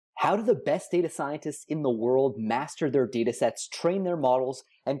How do the best data scientists in the world master their data sets, train their models,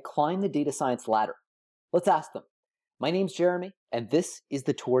 and climb the data science ladder? Let's ask them. My name's Jeremy, and this is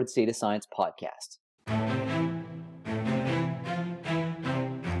the Towards Data Science podcast.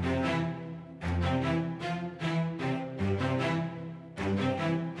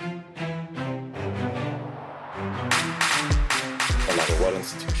 No matter what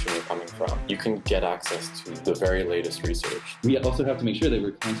institution you're coming from, you can get access to the very latest research. We also have to make sure that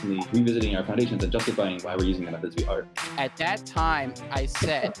we're constantly revisiting our foundations and justifying why we're using the methods we are. At that time, I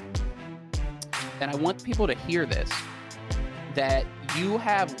said, and I want people to hear this, that you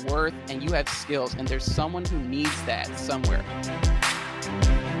have worth and you have skills, and there's someone who needs that somewhere.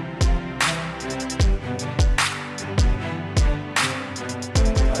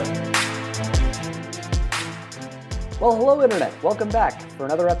 Well, hello, Internet. Welcome back for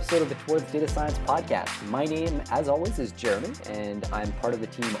another episode of the Towards Data Science podcast. My name, as always, is Jeremy, and I'm part of the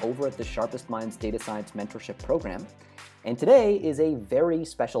team over at the Sharpest Minds Data Science Mentorship Program. And today is a very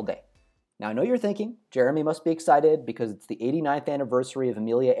special day. Now, I know you're thinking, Jeremy must be excited because it's the 89th anniversary of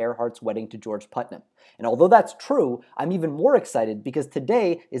Amelia Earhart's wedding to George Putnam. And although that's true, I'm even more excited because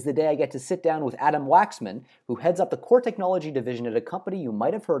today is the day I get to sit down with Adam Waxman, who heads up the core technology division at a company you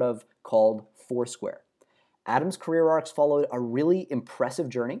might have heard of called Foursquare. Adam's career arcs followed a really impressive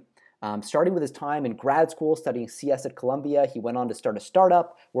journey. Starting with his time in grad school studying CS at Columbia, he went on to start a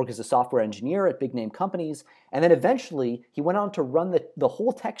startup, work as a software engineer at big name companies, and then eventually he went on to run the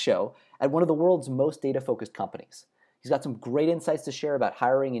whole tech show at one of the world's most data-focused companies. He's got some great insights to share about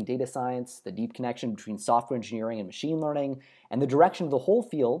hiring in data science, the deep connection between software engineering and machine learning, and the direction of the whole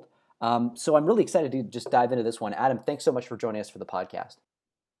field. So I'm really excited to just dive into this one. Adam, thanks so much for joining us for the podcast.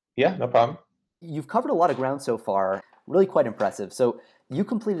 Yeah, no problem. You've covered a lot of ground so far, really quite impressive. So you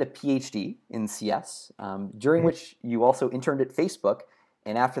completed a PhD in CS, during which you also interned at Facebook,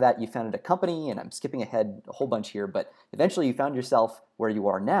 and after that you founded a company, and I'm skipping ahead a whole bunch here, but eventually you found yourself where you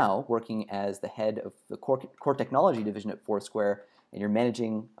are now, working as the head of the core technology division at Foursquare, and you're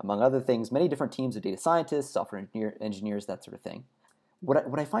managing, among other things, many different teams of data scientists, software engineers, that sort of thing.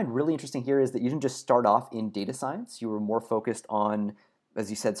 What I find really interesting here is that you didn't just start off in data science, you were more focused on, as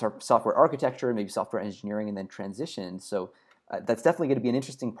you said, software architecture, maybe software engineering, and then transitioned. So that's definitely going to be an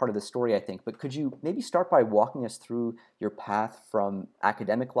interesting part of the story, I think. But could you maybe start by walking us through your path from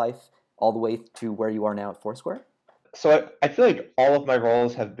academic life all the way to where you are now at Foursquare? So I feel like all of my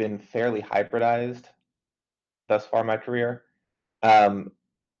roles have been fairly hybridized thus far in my career.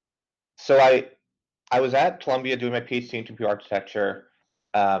 So I was at Columbia doing my PhD in computer architecture,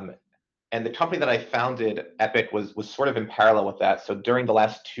 and the company that I founded, Epic, was sort of in parallel with that. So during the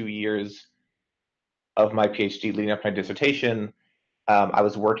last 2 years of my PhD leading up to my dissertation, I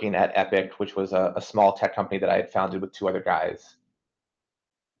was working at Epic, which was a small tech company that I had founded with two other guys.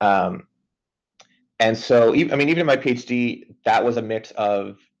 And so, even in my PhD, that was a mix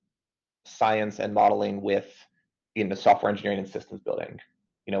of science and modeling with software engineering and systems building.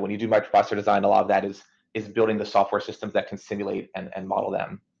 When you do microprocessor design, a lot of that is building the software systems that can simulate and model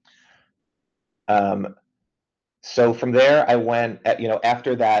them. So from there, I went,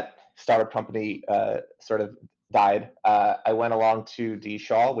 after that startup company sort of died, I went along to D.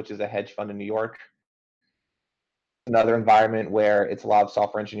 Shaw, which is a hedge fund in New York. Another environment where it's a lot of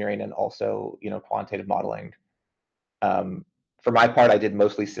software engineering and also, quantitative modeling. For my part, I did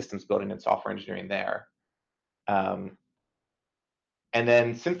mostly systems building and software engineering there. And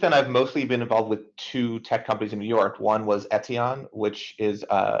then since then, I've mostly been involved with two tech companies in New York. One was Etion, which is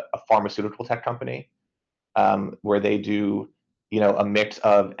a pharmaceutical tech company, where they do, a mix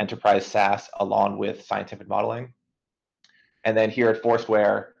of enterprise SaaS along with scientific modeling. And then here at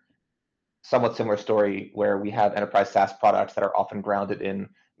Foursquare, somewhat similar story where we have enterprise SaaS products that are often grounded in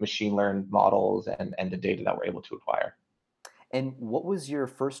machine learned models and the data that we're able to acquire. And what was your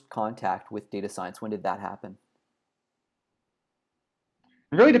first contact with data science? When did that happen?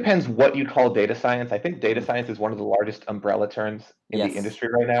 It really depends what you call data science. I think data science is one of the largest umbrella terms in the industry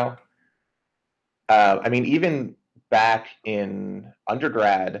right now. Even back in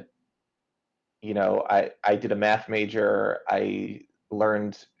undergrad, I did a math major. I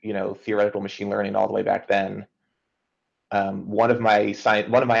learned, theoretical machine learning all the way back then. One of my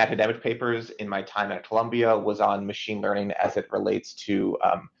academic papers in my time at Columbia was on machine learning as it relates to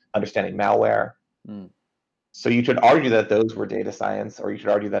understanding malware. So you could argue that those were data science, or you could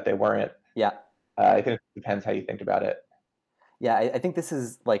argue that they weren't. Yeah. I think it depends how you think about it. Yeah, I think this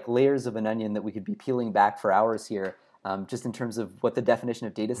is like layers of an onion that we could be peeling back for hours here, just in terms of what the definition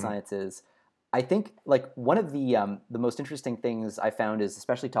of data science is. I think like one of the most interesting things I found is,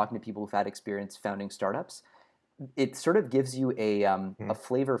 especially talking to people who've had experience founding startups, it sort of gives you a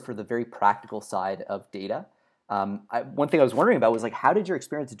flavor for the very practical side of data. One thing I was wondering about was like, how did your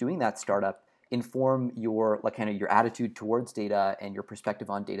experience doing that startup inform your like kind of your attitude towards data and your perspective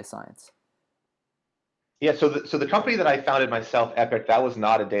on data science? Yeah, so the company that I founded myself, Epic, that was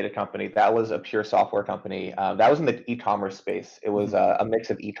not a data company. That was a pure software company. That was in the e-commerce space. It was a mix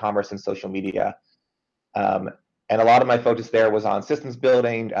of e-commerce and social media. And a lot of my focus there was on systems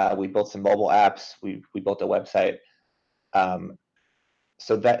building. We built some mobile apps. We built a website.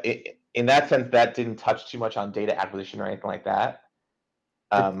 So that in that sense, that didn't touch too much on data acquisition or anything like that.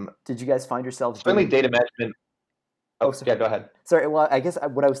 Did you guys find yourselves Certainly doing... data management. Oh, sorry. yeah, go ahead. Sorry, well, I guess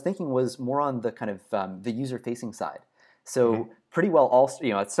what I was thinking was more on the kind of the user-facing side. So pretty well,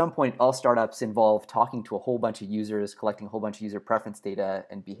 at some point, all startups involve talking to a whole bunch of users, collecting a whole bunch of user preference data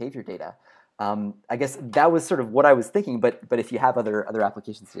and behavior data. I guess that was sort of what I was thinking. But if you have other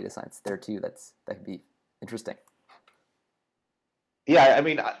applications to data science there too, that could be interesting. Yeah, I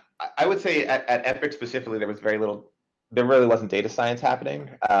mean, I would say at Epic specifically, there was very little. There really wasn't data science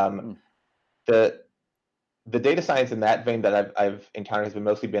happening. The data science in that vein that I've encountered has been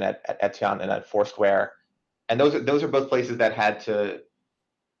mostly been at Etienne and at Foursquare, and those are both places that had to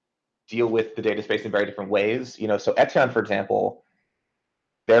deal with the data space in very different ways. So Etienne, for example,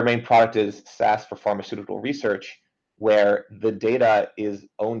 their main product is SaaS for pharmaceutical research, where the data is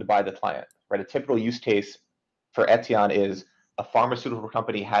owned by the client. Right, a typical use case for Etienne is a pharmaceutical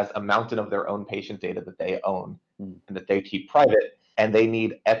company has a mountain of their own patient data that they own and that they keep private. And they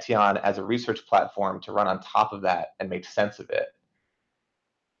need Etienne as a research platform to run on top of that and make sense of it.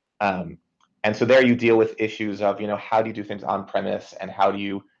 And so there you deal with issues of, how do you do things on premise and how do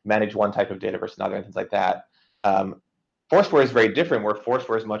you manage one type of data versus another and things like that. Foursquare is very different, where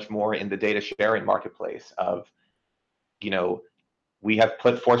Foursquare is much more in the data sharing marketplace of, we have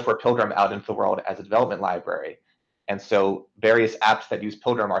put Foursquare Pilgrim out into the world as a development library. And so various apps that use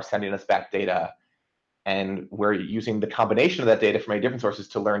Pilgrim are sending us back data. And we're using the combination of that data from many different sources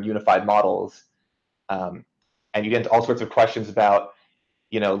to learn unified models. And you get into all sorts of questions about,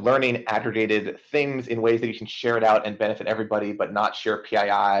 learning aggregated things in ways that you can share it out and benefit everybody, but not share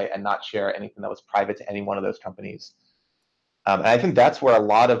PII and not share anything that was private to any one of those companies. And I think that's where a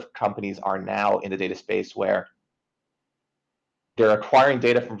lot of companies are now in the data space, where they're acquiring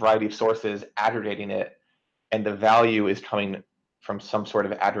data from a variety of sources, aggregating it, and the value is coming from some sort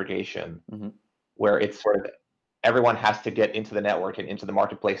of aggregation. Where it's sort of everyone has to get into the network and into the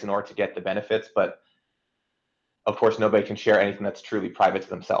marketplace in order to get the benefits, but of course nobody can share anything that's truly private to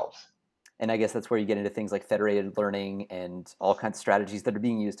themselves. And I guess that's where you get into things like federated learning and all kinds of strategies that are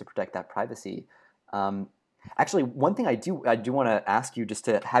being used to protect that privacy. Actually, one thing I do want to ask you, just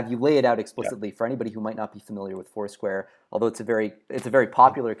to have you lay it out explicitly for anybody who might not be familiar with Foursquare, although it's a very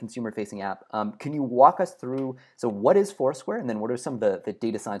popular consumer-facing app. Can you walk us through, so what is Foursquare, and then what are some of the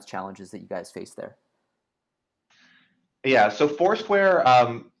data science challenges that you guys face there? Yeah, so Foursquare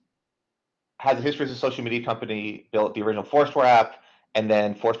has a history as a social media company, built the original Foursquare app, and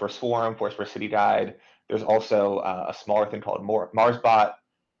then Foursquare Swarm, Foursquare City Guide. There's also a smaller thing called MarsBot.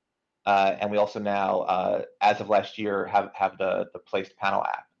 And we also now, as of last year, have the Placed Panel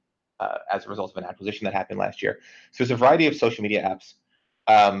app as a result of an acquisition that happened last year. So there's a variety of social media apps.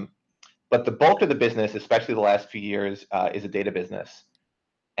 But the bulk of the business, especially the last few years, is a data business.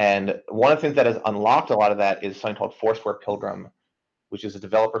 And one of the things that has unlocked a lot of that is something called Foursquare Pilgrim, which is a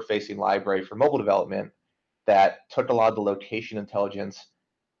developer-facing library for mobile development that took a lot of the location intelligence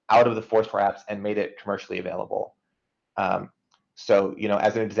out of the Foursquare apps and made it commercially available. So,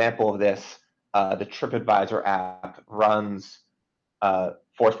 as an example of this, the TripAdvisor app runs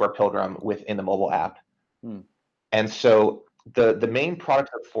Foursquare Pilgrim within the mobile app. And so the main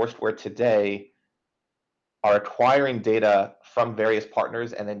products of Foursquare today are acquiring data from various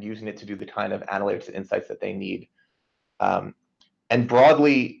partners and then using it to do the kind of analytics and insights that they need. And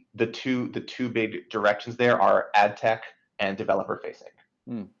broadly, the two big directions there are ad tech and developer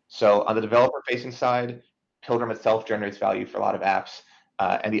facing. So on the developer facing side, Pilgrim itself generates value for a lot of apps.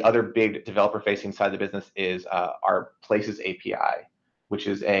 And the other big developer-facing side of the business is our Places API, which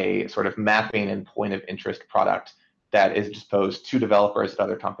is a sort of mapping and point of interest product that is exposed to developers at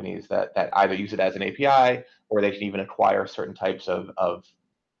other companies that either use it as an API or they can even acquire certain types of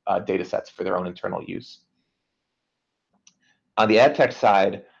data sets for their own internal use. On the ad tech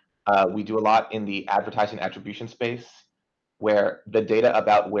side, we do a lot in the advertising attribution space, where the data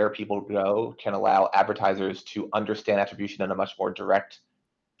about where people go can allow advertisers to understand attribution in a much more direct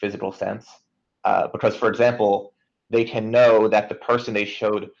physical sense. Because, for example, they can know that the person they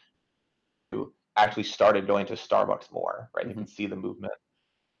showed actually started going to Starbucks more, right? They can see the movement.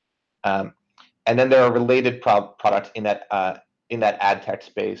 And then there are related products in that ad tech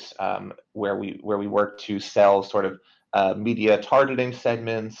space where we work to sell sort of media targeting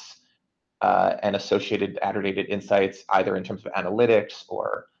segments and associated aggregated insights, either in terms of analytics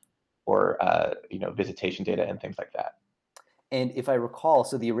or visitation data and things like that. And if I recall,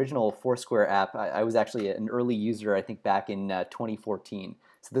 so the original Foursquare app, I was actually an early user, I think back in 2014.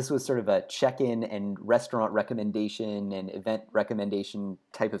 So this was sort of a check-in and restaurant recommendation and event recommendation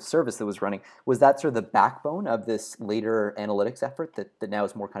type of service that was running. Was that sort of the backbone of this later analytics effort that now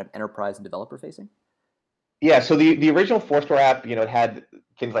is more kind of enterprise and developer facing? Yeah, so the original Foursquare app, it had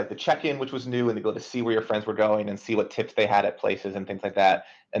things like the check-in, which was new, and the ability to see where your friends were going and see what tips they had at places and things like that.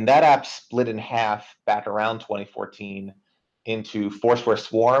 And that app split in half back around 2014 into Foursquare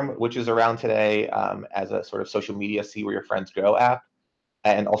Swarm, which is around today as a sort of social media see where your friends go app,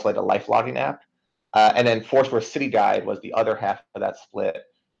 and also like a life logging app. And then Foursquare City Guide was the other half of that split,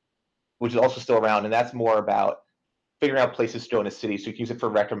 which is also still around, and that's more about figuring out places to go in a city. So you can use it for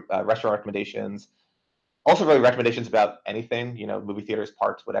restaurant recommendations, also really recommendations about anything, movie theaters,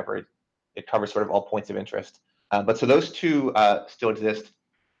 parks, whatever. It covers sort of all points of interest. But so those two still exist.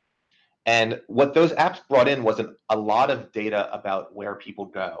 And what those apps brought in was a lot of data about where people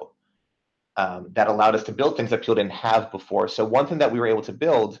go that allowed us to build things that people didn't have before. So one thing that we were able to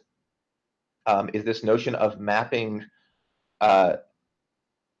build is this notion of mapping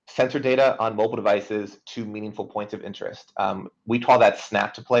sensor data on mobile devices to meaningful points of interest. We call that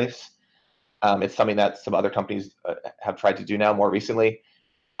snap to place. It's something that some other companies have tried to do now more recently.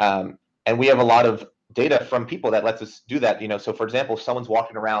 And we have a lot of data from people that lets us do that. So for example, if someone's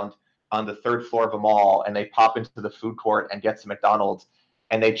walking around on the third floor of a mall and they pop into the food court and get some McDonald's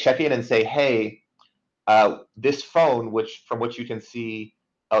and they check in and say, hey, this phone, from which you can see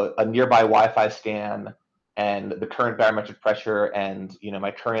a nearby Wi-Fi scan and the current barometric pressure and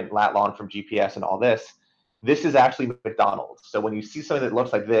my current lat long from GPS and all this is actually McDonald's. So when you see something that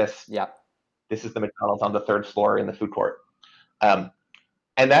looks like this, this is the McDonald's on the third floor in the food court. And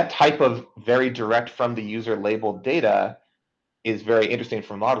that type of very direct from the user labeled data is very interesting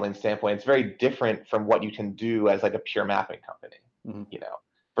from a modeling standpoint. It's very different from what you can do as like a pure mapping company. Mm-hmm.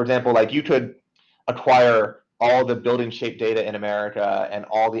 For example, like you could acquire all the building shape data in America and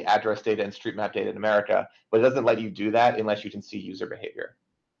all the address data and street map data in America, but it doesn't let you do that unless you can see user behavior.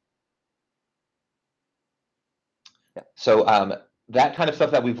 Yeah. So that kind of stuff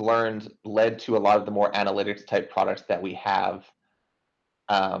that we've learned led to a lot of the more analytics type products that we have.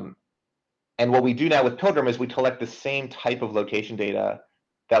 And what we do now with Pilgrim is we collect the same type of location data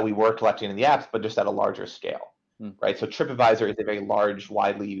that we were collecting in the apps, but just at a larger scale, right? So TripAdvisor is a very large,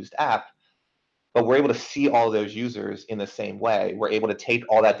 widely used app, but we're able to see all of those users in the same way. We're able to take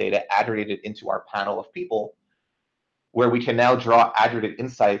all that data, aggregate it into our panel of people, where we can now draw aggregate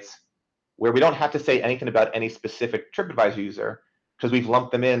insights where we don't have to say anything about any specific TripAdvisor user because we've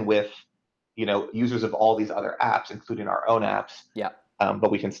lumped them in with, users of all these other apps, including our own apps. Yeah.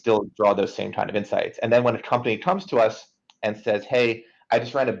 But we can still draw those same kind of insights. And then when a company comes to us and says, hey, I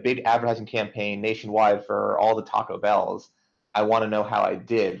just ran a big advertising campaign nationwide for all the Taco Bells. I want to know how I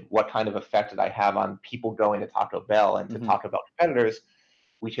did. What kind of effect did I have on people going to Taco Bell and to Taco Bell competitors?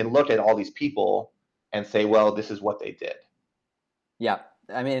 We can look at all these people and say, well, this is what they did. Yeah.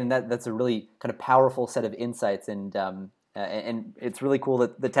 I mean, that's a really kind of powerful set of insights. And it's really cool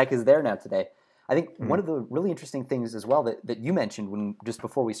that the tech is there now today. I think one of the really interesting things as well that you mentioned just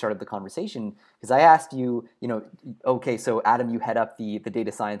before we started the conversation, because I asked you, okay, so Adam, you head up the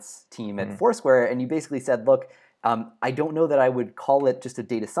data science team at Foursquare, and you basically said, look, I don't know that I would call it just a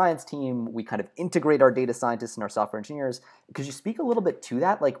data science team. We kind of integrate our data scientists and our software engineers. Could you speak a little bit to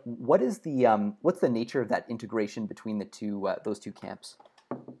that? Like, what's the nature of that integration between the two those two camps?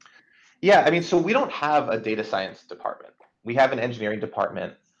 Yeah, I mean, so we don't have a data science department. We have an engineering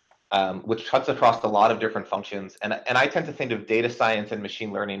department. Which cuts across a lot of different functions. And I tend to think of data science and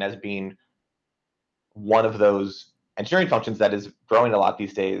machine learning as being one of those engineering functions that is growing a lot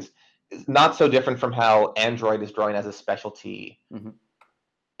these days. It's not so different from how Android is growing as a specialty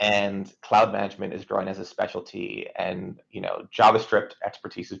and cloud management is growing as a specialty and, JavaScript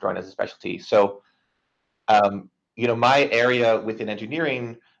expertise is growing as a specialty. So, my area within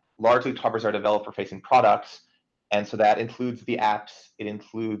engineering largely covers our developer-facing products. And so that includes the apps, it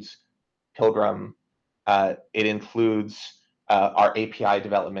includes Pilgrim, it includes our API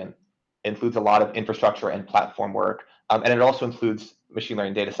development, it includes a lot of infrastructure and platform work, and it also includes machine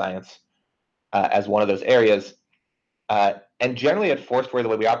learning data science as one of those areas. And generally at Foursquare, the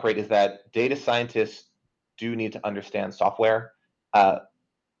way we operate is that data scientists do need to understand software.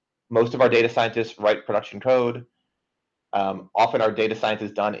 Most of our data scientists write production code. Often our data science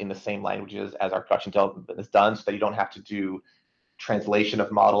is done in the same languages as our production development is done, so that you don't have to do translation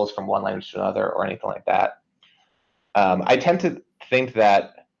of models from one language to another or anything like that. I tend to think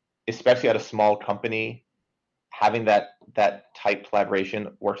that, especially at a small company, having that type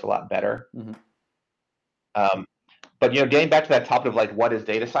collaboration works a lot better. But getting back to that topic of like what is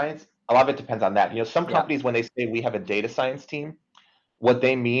data science, a lot of it depends on that. Some companies, when they say we have a data science team, what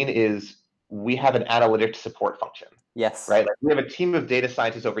they mean is we have an analytics support function. Yes. Right. Like we have a team of data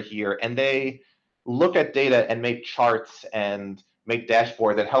scientists over here, and they look at data and make charts and make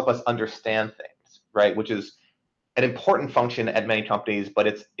dashboards that help us understand things. Right. Which is an important function at many companies, but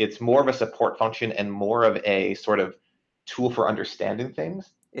it's more of a support function and more of a sort of tool for understanding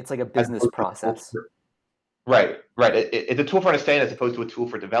things. It's like a business process. Right. It's a tool for understanding as opposed to a tool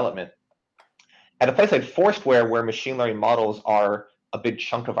for development. At a place like Foursquare, where machine learning models are a big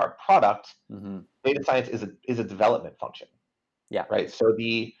chunk of our product, data science is a development function. Yeah. Right. So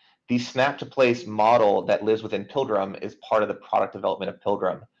the snap to place model that lives within Pilgrim is part of the product development of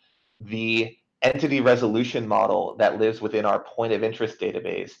Pilgrim. The entity resolution model that lives within our point of interest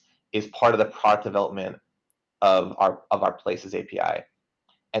database is part of the product development of our Places API.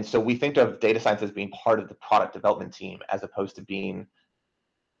 And so we think of data science as being part of the product development team as opposed to being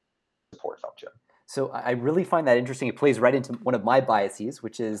a support function. So I really find that interesting. It plays right into one of my biases,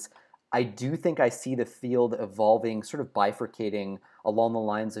 which is I do think I see the field evolving, sort of bifurcating along the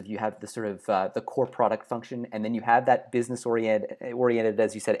lines of you have the sort of the core product function, and then you have that business-oriented,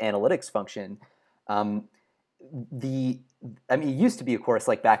 as you said, analytics function. It used to be, of course,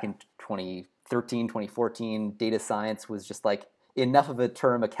 like back in 2013, 2014, data science was just like enough of a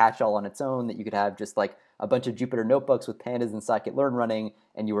term, a catch-all on its own, that you could have just like a bunch of Jupyter notebooks with pandas and scikit-learn running,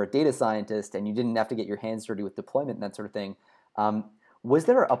 and you were a data scientist, and you didn't have to get your hands dirty with deployment and that sort of thing. Was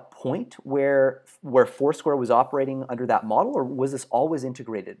there a point where Foursquare was operating under that model, or was this always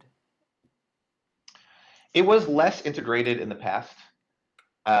integrated? It was less integrated in the past.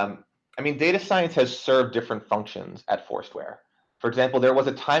 Data science has served different functions at Foursquare. For example, there was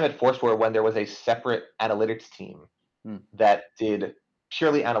a time at Foursquare when there was a separate analytics team that did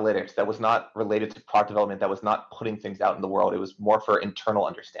purely analytics, that was not related to product development, that was not putting things out in the world. It was more for internal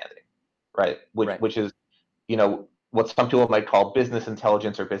understanding, right? Which is, what some people might call business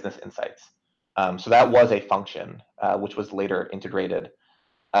intelligence or business insights. So that was a function which was later integrated.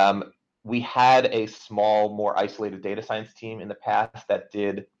 We had a small, more isolated data science team in the past that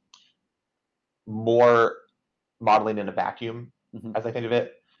did more modeling in a vacuum, as I think of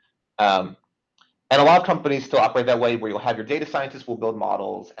it. And a lot of companies still operate that way, where you'll have your data scientists will build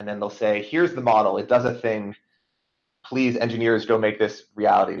models, and then they'll say, here's the model, it does a thing, please engineers go make this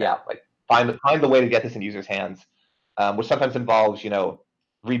reality now. Like find the way to get this in users' hands, which sometimes involves,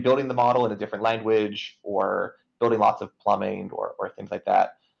 rebuilding the model in a different language or building lots of plumbing or things like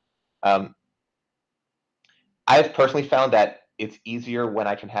that. I've personally found that it's easier when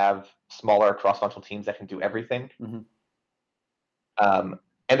I can have smaller cross-functional teams that can do everything.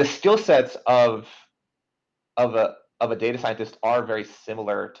 And the skill sets of a data scientist are very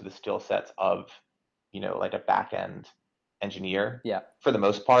similar to the skill sets of, like a back-end engineer. Yeah. For the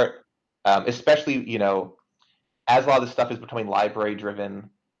most part, especially, as a lot of this stuff is becoming library-driven,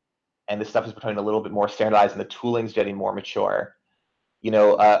 and this stuff is becoming a little bit more standardized, and the tooling's getting more mature.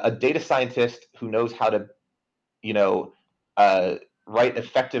 A data scientist who knows how to, write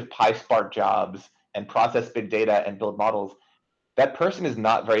effective PySpark jobs and process big data and build models, that person is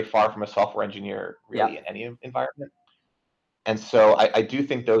not very far from a software engineer, really, in any environment. And so I do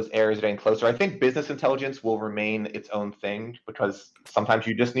think those areas are getting closer. I think business intelligence will remain its own thing, because sometimes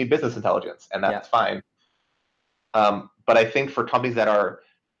you just need business intelligence, and that's fine. But I think for companies that are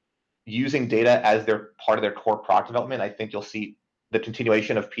using data as their part of their core product development, I think you'll see the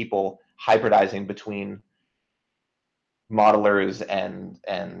continuation of people hybridizing between modelers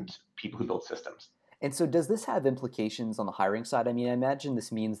and people who build systems. And so does this have implications on the hiring side? I imagine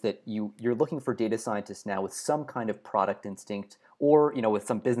this means that you're looking for data scientists now with some kind of product instinct, or with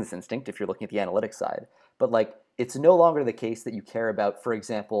some business instinct if you're looking at the analytics side. But it's no longer the case that you care about, for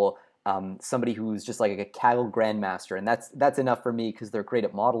example, somebody who's just like a Kaggle grandmaster, and that's enough for me because they're great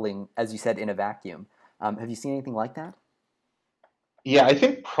at modeling, as you said, in a vacuum. Have you seen anything like that? Yeah, I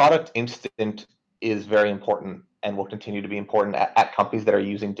think product instinct is very important and will continue to be important at companies that are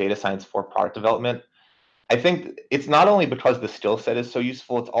using data science for product development. I think it's not only because the skill set is so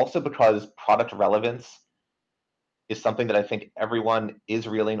useful, it's also because product relevance is something that I think everyone is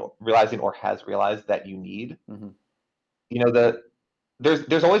realizing or has realized that you need.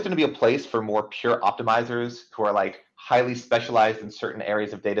 There's always going to be a place for more pure optimizers who are like highly specialized in certain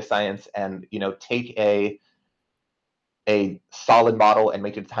areas of data science and take a a solid model and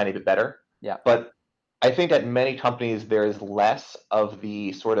make it a tiny bit better. Yeah. But I think at many companies, there's less of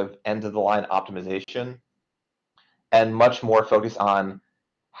the sort of end of the line optimization and much more focus on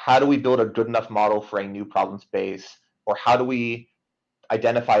how do we build a good enough model for a new problem space, or how do we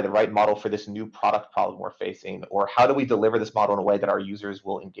identify the right model for this new product problem we're facing, or how do we deliver this model in a way that our users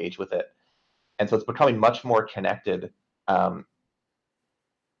will engage with it. And so it's becoming much more connected. And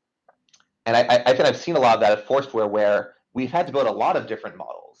I think I've seen a lot of that at Foursquare, where we've had to build a lot of different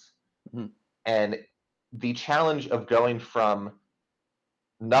models. Mm-hmm. And the challenge of going from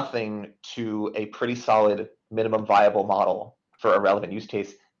nothing to a pretty solid minimum viable model for a relevant use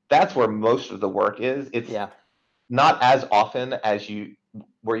case, that's where most of the work is. It's not as often as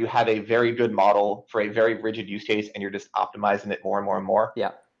where you have a very good model for a very rigid use case and you're just optimizing it more and more and more.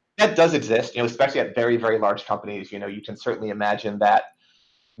 Yeah. That does exist, especially at very, very large companies. You can certainly imagine that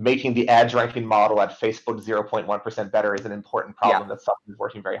making the ads ranking model at Facebook 0.1% better is an important problem that someone is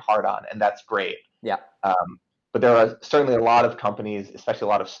working very hard on, and that's great. Yeah. But there are certainly a lot of companies, especially a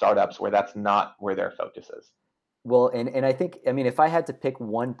lot of startups, where that's not where their focus is. Well, and I think, if I had to pick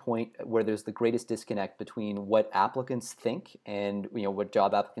one point where there's the greatest disconnect between what applicants think and what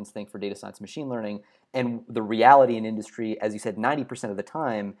job applicants think for data science, machine learning, and the reality in industry, as you said, 90% of the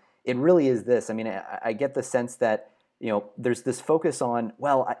time, it really is this. I get the sense that there's this focus on,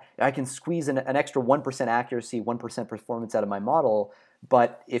 well, I can squeeze an extra 1% accuracy, 1% performance out of my model.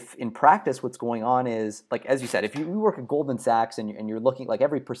 But if in practice what's going on is, like, as you said, if you work at Goldman Sachs and you're looking, like,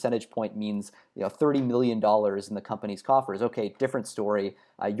 every percentage point means $30 million in the company's coffers, okay, different story.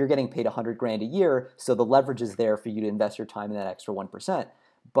 You're getting paid $100,000 a year, so the leverage is there for you to invest your time in that extra 1%.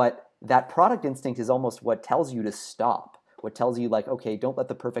 But that product instinct is almost what tells you to stop. What tells you, like, okay, don't let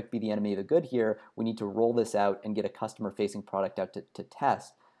the perfect be the enemy of the good here. We need to roll this out and get a customer-facing product out to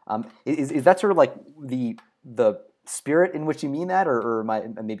test. Is that sort of like the spirit in which you mean that, or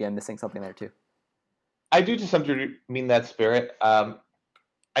maybe I'm missing something there too? I do to some degree mean that spirit. I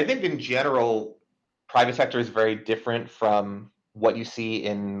think in general, private sector is very different from what you see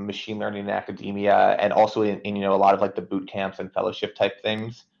in machine learning in academia, and also in a lot of like the boot camps and fellowship type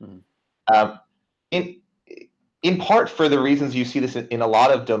things. Mm-hmm. In part for the reasons you see this in a lot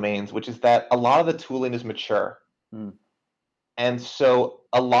of domains, which is that a lot of the tooling is mature. Mm. And so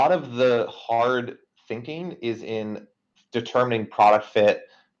a lot of the hard thinking is in determining product fit,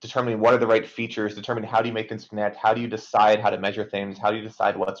 determining what are the right features, determining how do you make things connect, how do you decide how to measure things, how do you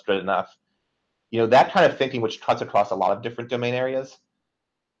decide what's good enough. That kind of thinking, which cuts across a lot of different domain areas.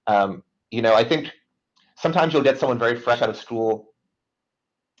 I think sometimes you'll get someone very fresh out of school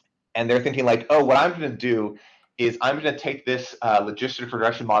and they're thinking like, oh, what I'm going to do is I'm going to take this logistic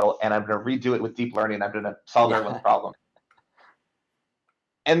regression model and I'm going to redo it with deep learning and I'm going to solve everyone's problem.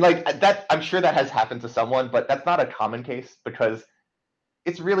 And like that, I'm sure that has happened to someone, but that's not a common case because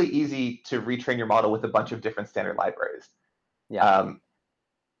it's really easy to retrain your model with a bunch of different standard libraries. Yeah.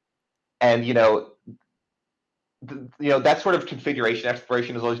 And that sort of configuration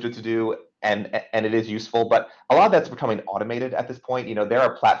exploration is always good to do, and it is useful. But a lot of that's becoming automated at this point. There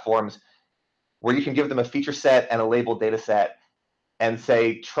are platforms where you can give them a feature set and a labeled data set and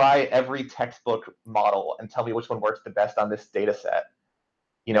say, try every textbook model and tell me which one works the best on this data set.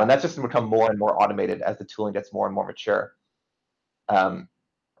 And that's just going to become more and more automated as the tooling gets more and more mature. And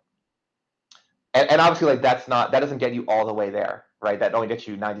obviously, like that doesn't get you all the way there, right? That only gets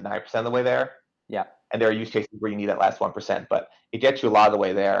you 99% of the way there. Yeah. And there are use cases where you need that last 1%, but it gets you a lot of the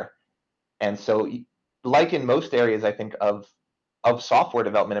way there. And so, like in most areas, I think of software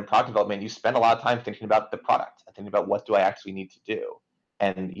development and product development, you spend a lot of time thinking about the product and thinking about what do I actually need to do,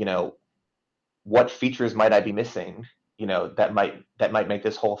 and what features might I be missing, that might make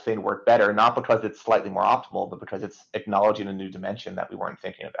this whole thing work better, not because it's slightly more optimal, but because it's acknowledging a new dimension that we weren't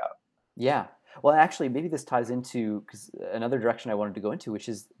thinking about. Yeah. Well, actually, maybe this ties into another direction I wanted to go into, which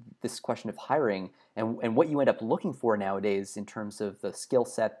is this question of hiring and what you end up looking for nowadays in terms of the skill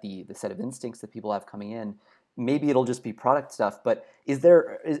set, the set of instincts that people have coming in. Maybe it'll just be product stuff, but is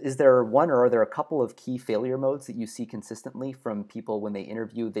there one, or are there a couple of key failure modes that you see consistently from people when they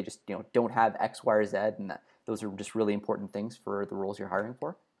interview? They just don't have X, Y, or Z, and those are just really important things for the roles you're hiring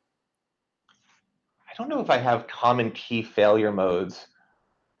for? I don't know if I have common key failure modes.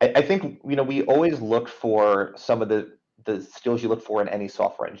 I think we always look for some of the skills you look for in any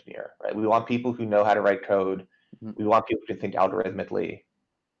software engineer, right? We want people who know how to write code. Mm-hmm. We want people who can think algorithmically,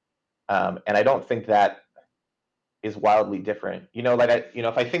 and I don't think that is wildly different.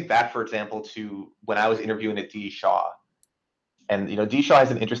 If I think back, for example, to when I was interviewing at D. Shaw, and D. Shaw has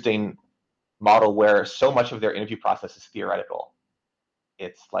an interesting model where so much of their interview process is theoretical.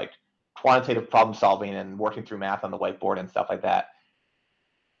 It's like quantitative problem solving and working through math on the whiteboard and stuff like that.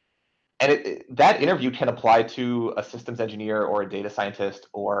 And that interview can apply to a systems engineer or a data scientist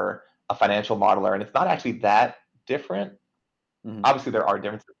or a financial modeler, and it's not actually that different. Mhm. Obviously, there are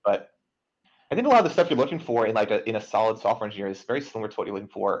differences, but I think a lot of the stuff you're looking for in in a solid software engineer is very similar to what you're looking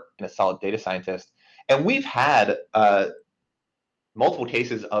for in a solid data scientist. And we've had multiple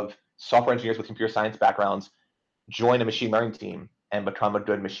cases of software engineers with computer science backgrounds join a machine learning team and become a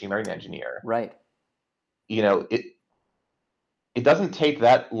good machine learning engineer. Right. It doesn't take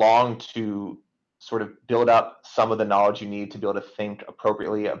that long to sort of build up some of the knowledge you need to be able to think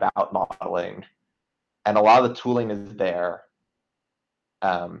appropriately about modeling. And a lot of the tooling is there.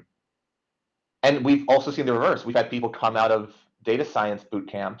 And we've also seen the reverse. We've had people come out of data science boot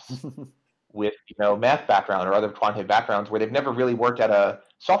camps with math background or other quantitative backgrounds where they've never really worked at a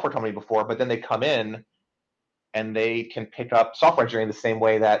software company before, but then they come in and they can pick up software engineering the same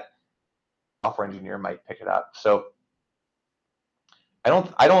way that a software engineer might pick it up. So I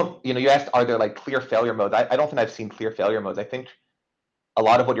don't, you asked, are there like clear failure modes? I don't think I've seen clear failure modes. I think a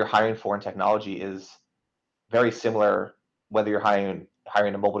lot of what you're hiring for in technology is very similar, whether you're hiring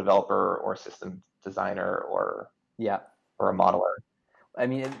a mobile developer or a system designer or a modeler. I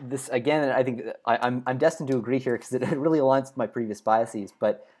mean, this again, I think I'm destined to agree here because it really aligns with my previous biases.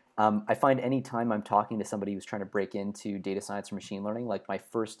 But I find any time I'm talking to somebody who's trying to break into data science or machine learning, like my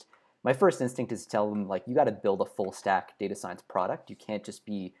first instinct is to tell them, like, you got to build a full stack data science product. You can't just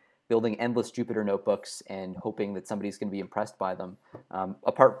be building endless Jupyter notebooks and hoping that somebody's going to be impressed by them.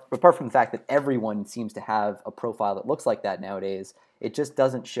 Apart from the fact that everyone seems to have a profile that looks like that nowadays, it just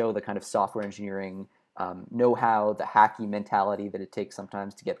doesn't show the kind of software engineering know-how, the hacky mentality that it takes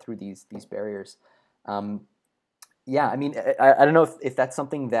sometimes to get through these barriers. I mean, I don't know if that's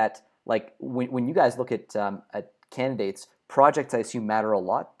something that, like, when you guys look at candidates, projects I assume matter a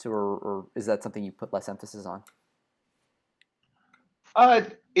lot, or is that something you put less emphasis on?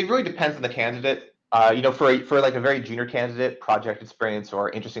 It really depends on the candidate. For like a very junior candidate, project experience or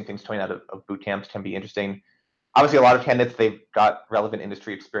interesting things coming out of boot camps can be interesting. Obviously, a lot of candidates, they've got relevant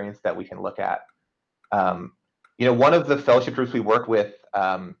industry experience that we can look at. One of the fellowship groups we work with,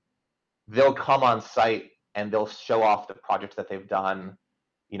 they'll come on site and they'll show off the projects that they've done,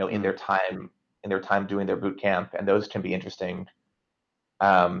 in their time doing their boot camp, and those can be interesting.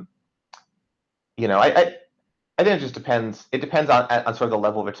 I think it just depends. It depends on sort of the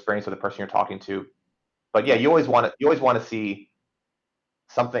level of experience of the person you're talking to. But yeah, you always want to see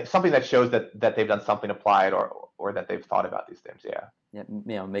something that shows that they've done something applied or that they've thought about these things.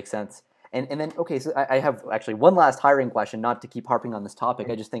 Yeah, makes sense. And then, okay, so I have actually one last hiring question, not to keep harping on this topic.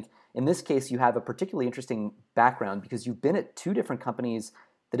 I just think in this case you have a particularly interesting background because you've been at two different companies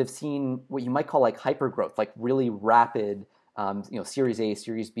that have seen what you might call like hypergrowth, like really rapid, Series A,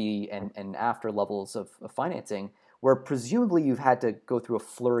 Series B, and after levels of financing, where presumably you've had to go through a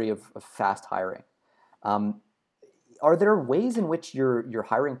flurry of fast hiring. Are there ways in which your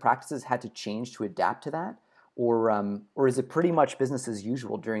hiring practices had to change to adapt to that? Or is it pretty much business as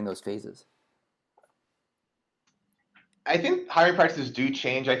usual during those phases? I think hiring practices do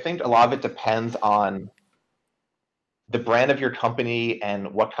change. I think a lot of it depends on the brand of your company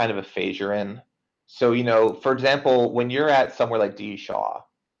and what kind of a phase you're in. So, for example, when you're at somewhere like D.E. Shaw,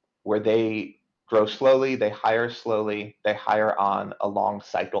 where they grow slowly, they hire on a long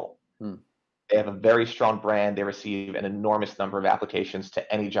cycle. They have a very strong brand. They receive an enormous number of applications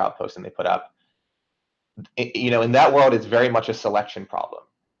to any job posting they put up. In that world, it's very much a selection problem.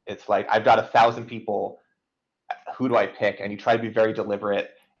 It's like, I've got 1,000 people. Who do I pick? And you try to be very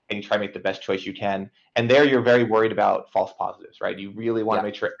deliberate and you try to make the best choice you can. And there you're very worried about false positives, right? You really want to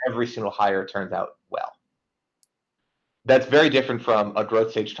make sure every single hire turns out well. That's very different from a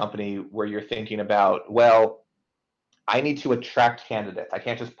growth stage company where you're thinking about, well, I need to attract candidates. I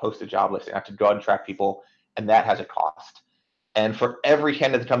can't just post a job listing. I have to go out and attract people, and that has a cost. And for every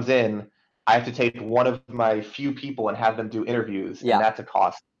candidate that comes in, I have to take one of my few people and have them do interviews, and that's a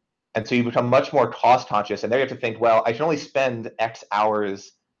cost. And so you become much more cost conscious, and there you have to think, well, I can only spend X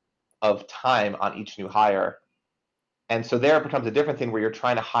hours of time on each new hire. And so there it becomes a different thing where you're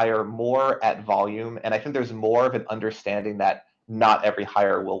trying to hire more at volume. And I think there's more of an understanding that not every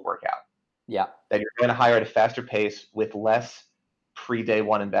hire will work out. Yeah. That you're going to hire at a faster pace with less pre-day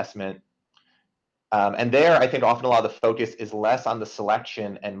one investment. And there, I think often a lot of the focus is less on the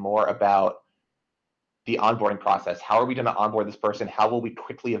selection and more about the onboarding process. How are we going to onboard this person? How will we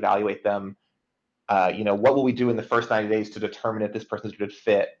quickly evaluate them? What will we do in the first 90 days to determine if this person is a good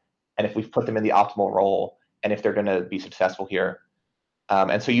fit and if we've put them in the optimal role and if they're going to be successful here?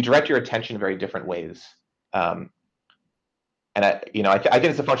 And so you direct your attention in very different ways. And I think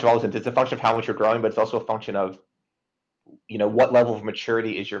it's a function of all this. It's a function of how much you're growing, but it's also a function of, what level of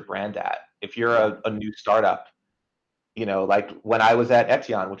maturity is your brand at. If you're a new startup, like when I was at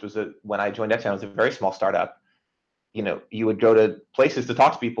Etion, when I joined Etion, it was a very small startup. You would go to places to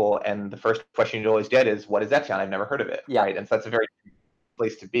talk to people, and the first question you'd always get is, "What is Etion? I've never heard of it." Yeah. Right, and so that's a very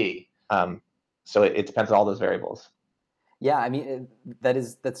place to be. So it depends on all those variables. Yeah, I mean,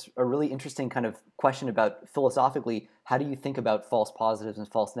 that's a really interesting kind of question about philosophically, how do you think about false positives and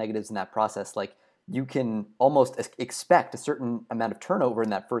false negatives in that process? Like, you can almost expect a certain amount of turnover in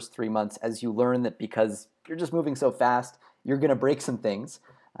that first 3 months as you learn that because you're just moving so fast, you're going to break some things.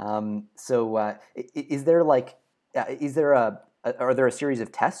 Is there are there a series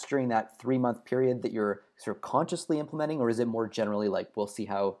of tests during that 3-month period that you're sort of consciously implementing, or is it more generally like, we'll see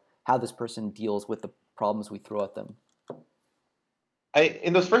how this person deals with the problems we throw at them?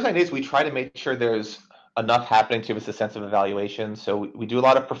 In those first 9 days, we try to make sure there's enough happening to give us a sense of evaluation. So we do a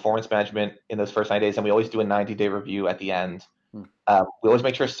lot of performance management in those first 9 days, and we always do a 90-day review at the end. We always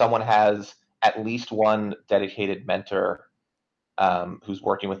make sure someone has at least one dedicated mentor who's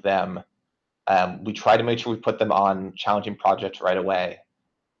working with them. We try to make sure we put them on challenging projects right away,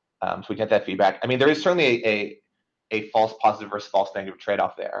 so we get that feedback. I mean, there is certainly a false positive versus false negative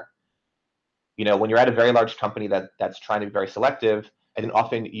trade-off there. When you're at a very large company that's trying to be very selective, and then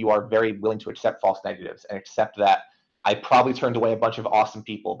often you are very willing to accept false negatives and accept that I probably turned away a bunch of awesome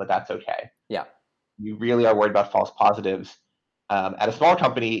people, but that's okay. Yeah. You really are worried about false positives. At a smaller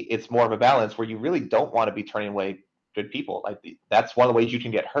company, it's more of a balance where you really don't want to be turning away good people. Like that's one of the ways you can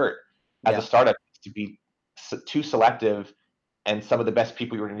get hurt as a startup, is to be too selective, and some of the best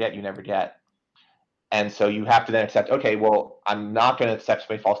people you're going to get, you never get. And so you have to then accept, okay, well, I'm not going to accept so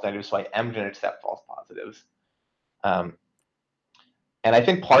many false negatives, so I am going to accept false positives. And I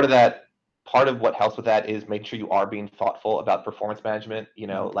think part of what helps with that is making sure you are being thoughtful about performance management.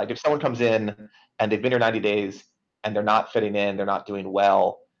 Like if someone comes in and they've been here 90 days and they're not fitting in, they're not doing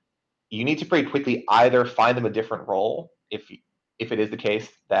well, you need to pretty quickly either find them a different role if it is the case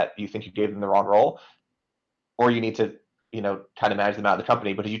that you think you gave them the wrong role, or you need to kind of manage them out of the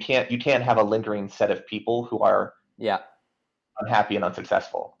company, because you can't have a lingering set of people who are unhappy and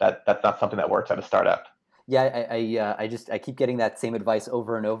unsuccessful. That's not something that works at a startup. Yeah, I keep getting that same advice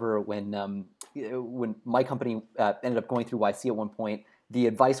over and over. When my company ended up going through YC at one point, the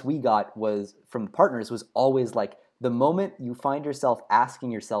advice we got was from partners was always like, the moment you find yourself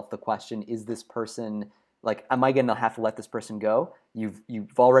asking yourself the question, is this person, like, am I going to have to let this person go? You've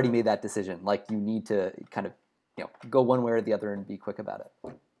already made that decision. Like, you need to kind of go one way or the other and be quick about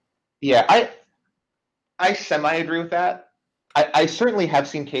it. Yeah, I semi-agree with that. I certainly have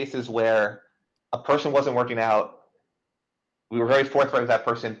seen cases where a person wasn't working out. We were very forthright with that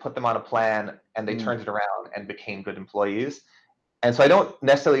person, put them on a plan, and they turned it around and became good employees. And so I don't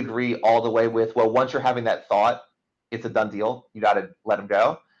necessarily agree all the way with, well, once you're having that thought, it's a done deal. You got to let them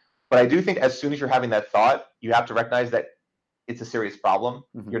go. But I do think as soon as you're having that thought, you have to recognize that it's a serious problem.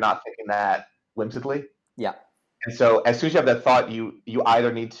 You're not thinking that whimsically. Yeah. And so as soon as you have that thought, you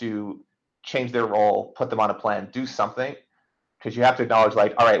either need to change their role, put them on a plan, do something, because you have to acknowledge,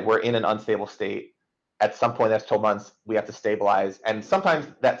 like, all right, we're in an unstable state. At some point, that's 12 months, we have to stabilize. And sometimes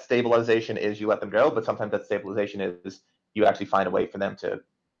that stabilization is you let them go, but sometimes that stabilization is you actually find a way for them to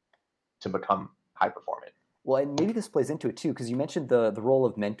become high performing. Well, and maybe this plays into it too, because you mentioned the role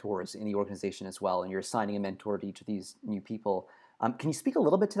of mentors in the organization as well, and you're assigning a mentor to each of these new people. Can you speak a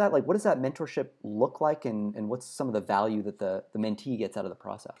little bit to that? Like, what does that mentorship look like, and what's some of the value that the mentee gets out of the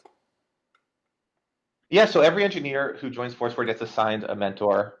process? Yeah, so every engineer who joins Foursquare gets assigned a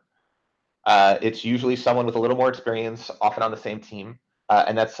mentor. It's usually someone with a little more experience, often on the same team,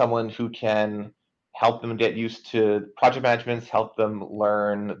 and that's someone who can help them get used to project management, help them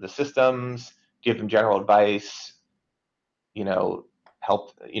learn the systems, give them general advice,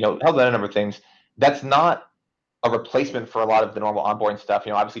 help them in a number of things. That's not a replacement for a lot of the normal onboarding stuff.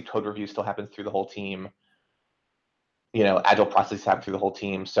 Obviously code review still happens through the whole team. Agile processes happen through the whole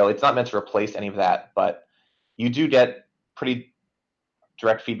team. So it's not meant to replace any of that, but you do get pretty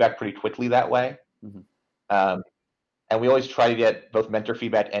direct feedback pretty quickly that way. And we always try to get both mentor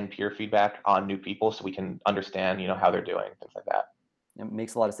feedback and peer feedback on new people so we can understand, how they're doing, things like that. It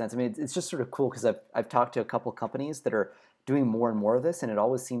makes a lot of sense. I mean, it's just sort of cool because I've talked to a couple companies that are doing more and more of this, and it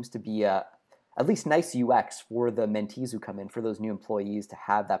always seems to be at least nice UX for the mentees who come in, for those new employees to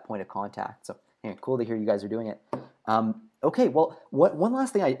have that point of contact. So cool to hear you guys are doing it. Okay, well, one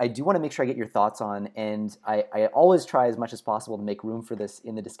last thing I do want to make sure I get your thoughts on, and I always try as much as possible to make room for this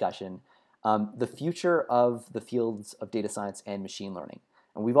in the discussion, the future of the fields of data science and machine learning.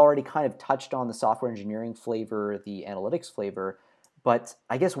 And we've already kind of touched on the software engineering flavor, the analytics flavor. But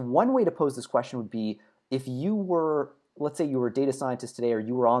I guess one way to pose this question would be, if you were, let's say you were a data scientist today, or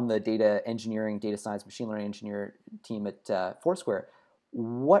you were on the data engineering, data science, machine learning engineer team at Foursquare,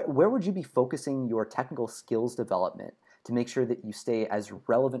 where would you be focusing your technical skills development to make sure that you stay as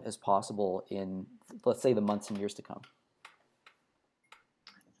relevant as possible in, let's say, the months and years to come?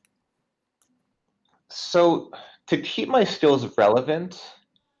 So to keep my skills relevant,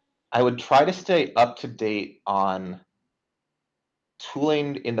 I would try to stay up to date on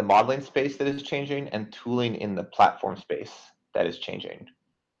tooling in the modeling space that is changing and tooling in the platform space that is changing.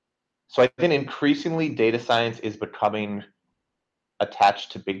 So I think increasingly data science is becoming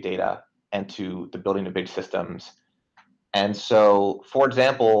attached to big data and to the building of big systems. And so, for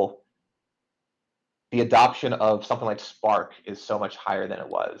example, the adoption of something like Spark is so much higher than it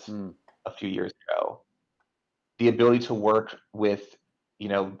was a few years ago. The ability to work with,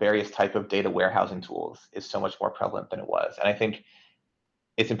 various type of data warehousing tools is so much more prevalent than it was. And I think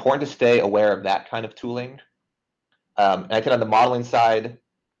it's important to stay aware of that kind of tooling. And I think on the modeling side,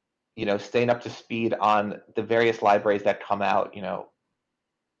 staying up to speed on the various libraries that come out,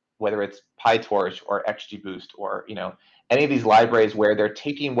 whether it's PyTorch or XGBoost or, any of these libraries where they're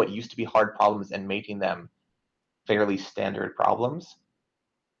taking what used to be hard problems and making them fairly standard problems.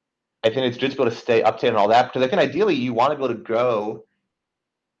 I think it's good to be able to stay up to date on all that, because I think ideally you want to be able to go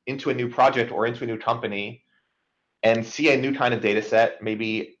into a new project or into a new company and see a new kind of data set,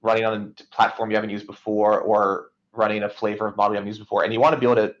 maybe running on a platform you haven't used before or running a flavor of model you haven't used before, and you want to be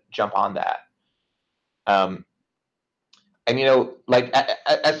able to jump on that. And, like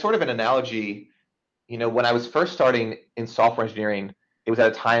as sort of an analogy, when I was first starting in software engineering, it was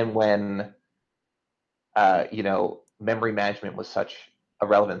at a time when, memory management was such a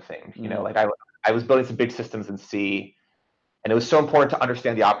relevant thing. Like I was building some big systems in C, and it was so important to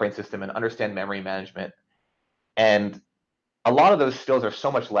understand the operating system and understand memory management. And a lot of those skills are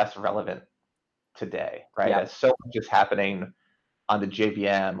so much less relevant today, right? Yeah. As so much is happening on the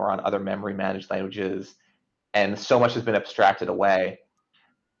JVM or on other memory managed languages, and so much has been abstracted away.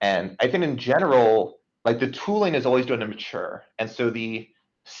 And I think in general, like the tooling is always going to mature. And so the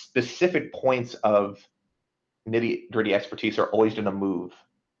specific points of nitty-gritty expertise are always going to move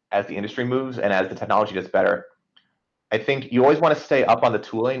as the industry moves and as the technology gets better. I think you always want to stay up on the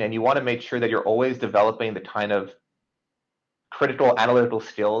tooling, and you want to make sure that you're always developing the kind of critical analytical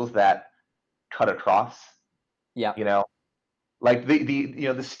skills that cut across. Yeah. Like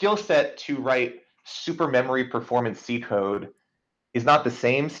the skill set to write super memory performance C code is not the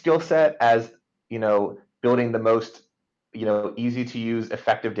same skill set as, building the most, easy to use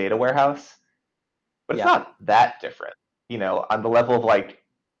effective data warehouse. But it's not that different, on the level of like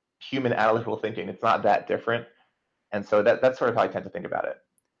human analytical thinking, it's not that different. And so that's sort of how I tend to think about it.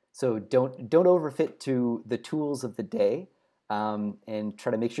 So don't overfit to the tools of the day, and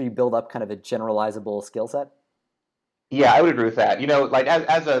try to make sure you build up kind of a generalizable skill set. Yeah, I would agree with that. Like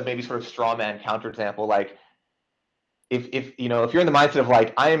as a maybe sort of straw man counterexample, like if you're in the mindset of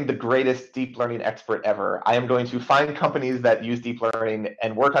like, I am the greatest deep learning expert ever, I am going to find companies that use deep learning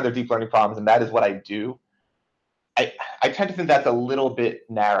and work on their deep learning problems, and that is what I do. I tend to think that's a little bit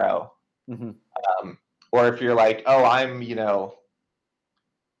narrow. Mm-hmm. Or if you're like, oh, I'm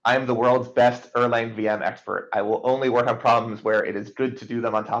the world's best Erlang VM expert, I will only work on problems where it is good to do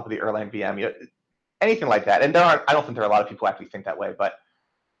them on top of the Erlang VM. Anything like that. And I don't think there are a lot of people who actually think that way, but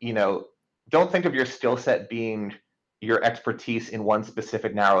don't think of your skill set being your expertise in one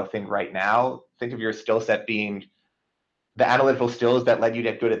specific narrow thing right now. Think of your skill set being the analytical skills that let you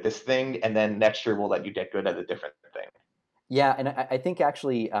get good at this thing, and then next year will let you get good at a different thing. Yeah, and I think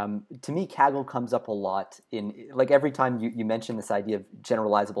actually, to me, Kaggle comes up a lot in, like, every time you mention this idea of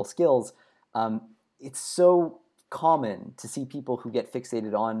generalizable skills. It's so common to see people who get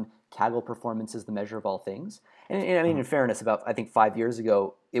fixated on Kaggle performance as the measure of all things. And I mean, in fairness, about I think 5 years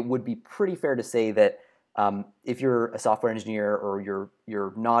ago, it would be pretty fair to say that if you're a software engineer or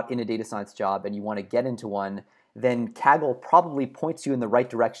you're not in a data science job and you want to get into one, then Kaggle probably points you in the right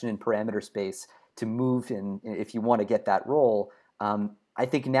direction in parameter space to move in if you want to get that role. I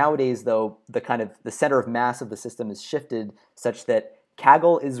think nowadays, though, the center of mass of the system is shifted such that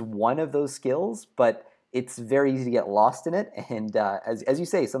Kaggle is one of those skills, but it's very easy to get lost in it. And as you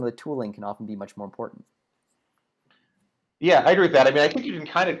say, some of the tooling can often be much more important. Yeah, I agree with that. I mean, I think you can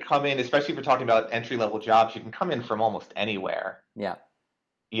kind of come in, especially if we're talking about entry-level jobs, you can come in from almost anywhere. Yeah.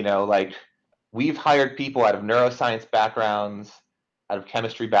 Like we've hired people out of neuroscience backgrounds, out of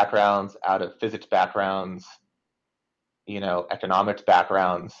chemistry backgrounds, out of physics backgrounds, economics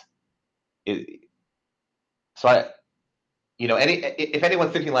backgrounds. So if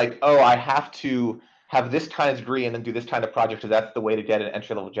anyone's thinking like, oh, I have to have this kind of degree and then do this kind of project, because that's the way to get an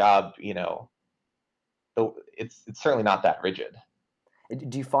entry-level job, it's certainly not that rigid.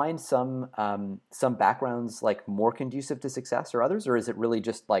 Do you find some backgrounds like more conducive to success or others, or is it really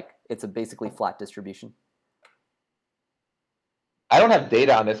just like it's a basically flat distribution? I don't have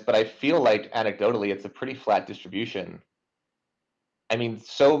data on this, but I feel like anecdotally it's a pretty flat distribution. I mean,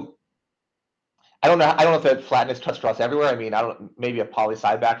 I don't know if that flatness cuts across everywhere. I mean, maybe a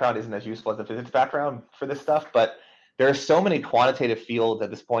poli-sci background isn't as useful as a physics background for this stuff, but there are so many quantitative fields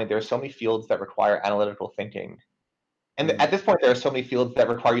at this point. There are so many fields that require analytical thinking. And at this point, there are so many fields that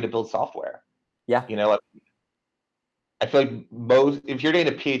require you to build software. Yeah. I feel like if you're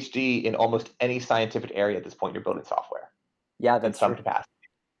getting a PhD in almost any scientific area at this point, you're building software. Yeah, that's in some true. capacity.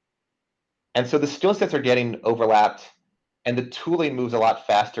 And so the skill sets are getting overlapped, and the tooling moves a lot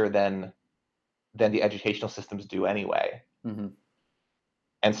faster than the educational systems do anyway. Mm-hmm.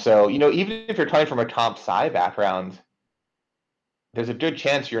 And so, even if you're coming from a comp sci background, there's a good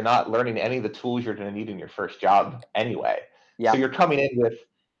chance you're not learning any of the tools you're going to need in your first job anyway. Yeah. So you're coming in with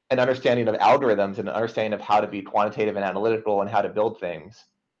an understanding of algorithms and an understanding of how to be quantitative and analytical and how to build things.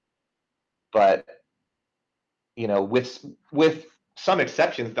 But, with some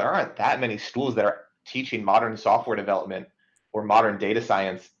exceptions, there aren't that many schools that are teaching modern software development or modern data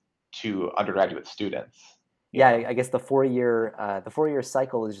science to undergraduate students. Yeah, I guess the 4-year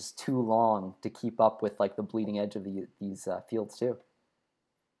cycle is just too long to keep up with like the bleeding edge of these fields too.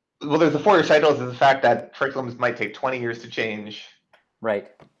 Well, there's the 4-year cycle, is the fact that curriculums might take 20 years to change.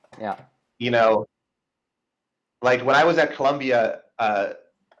 Right. Yeah. Like when I was at Columbia,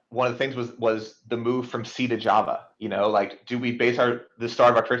 one of the things was the move from C to Java. Like, do we base the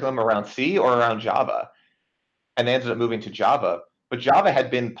start of our curriculum around C or around Java? And they ended up moving to Java. But Java had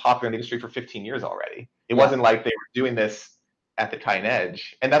been popular in the industry for 15 years already. It wasn't like they were doing this at the cutting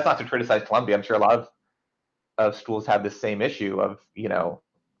edge. And that's not to criticize Columbia. I'm sure a lot of schools have this same issue of,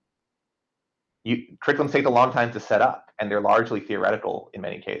 curriculums take a long time to set up, and they're largely theoretical in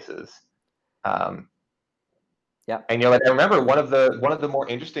many cases. And I remember one of the more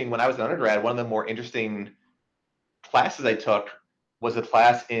interesting, when I was an undergrad, one of the more interesting classes I took was a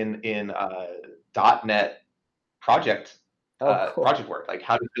class in .NET project work, like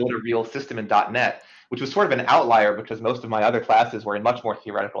how to build a real system in .NET, which was sort of an outlier because most of my other classes were in much more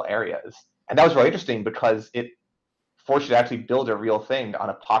theoretical areas. And that was really interesting because it forced you to actually build a real thing on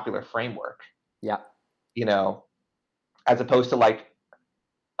a popular framework. Yeah. As opposed to like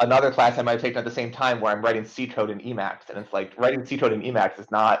another class I might have taken at the same time where I'm writing C code in Emacs, and it's like writing C code in Emacs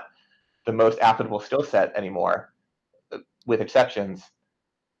is not the most applicable skill set anymore, with exceptions.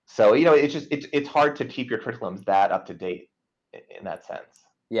 So it's hard to keep your curriculums that up to date in that sense.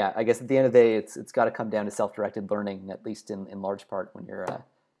 Yeah, I guess at the end of the day, it's got to come down to self-directed learning, at least in large part when you're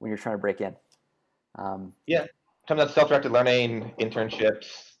trying to break in. Yeah, it comes down to self-directed learning,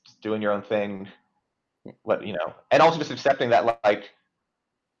 internships, just doing your own thing. And also just accepting that like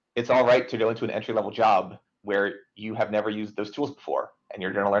it's all right to go into an entry-level job where you have never used those tools before, and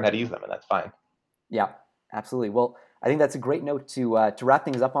you're going to learn how to use them, and that's fine. Yeah, absolutely. Well, I think that's a great note to wrap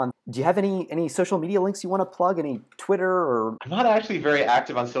things up on. Do you have any social media links you want to plug? Any Twitter or? I'm not actually very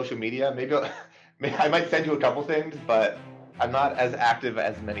active on social media. Maybe I might send you a couple things, but I'm not as active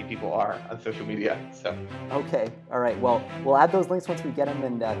as many people are on social media. So. Okay. All right. Well, we'll add those links once we get them.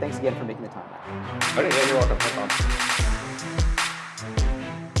 And thanks again for making the time. Okay. Yeah, you're welcome. No problem.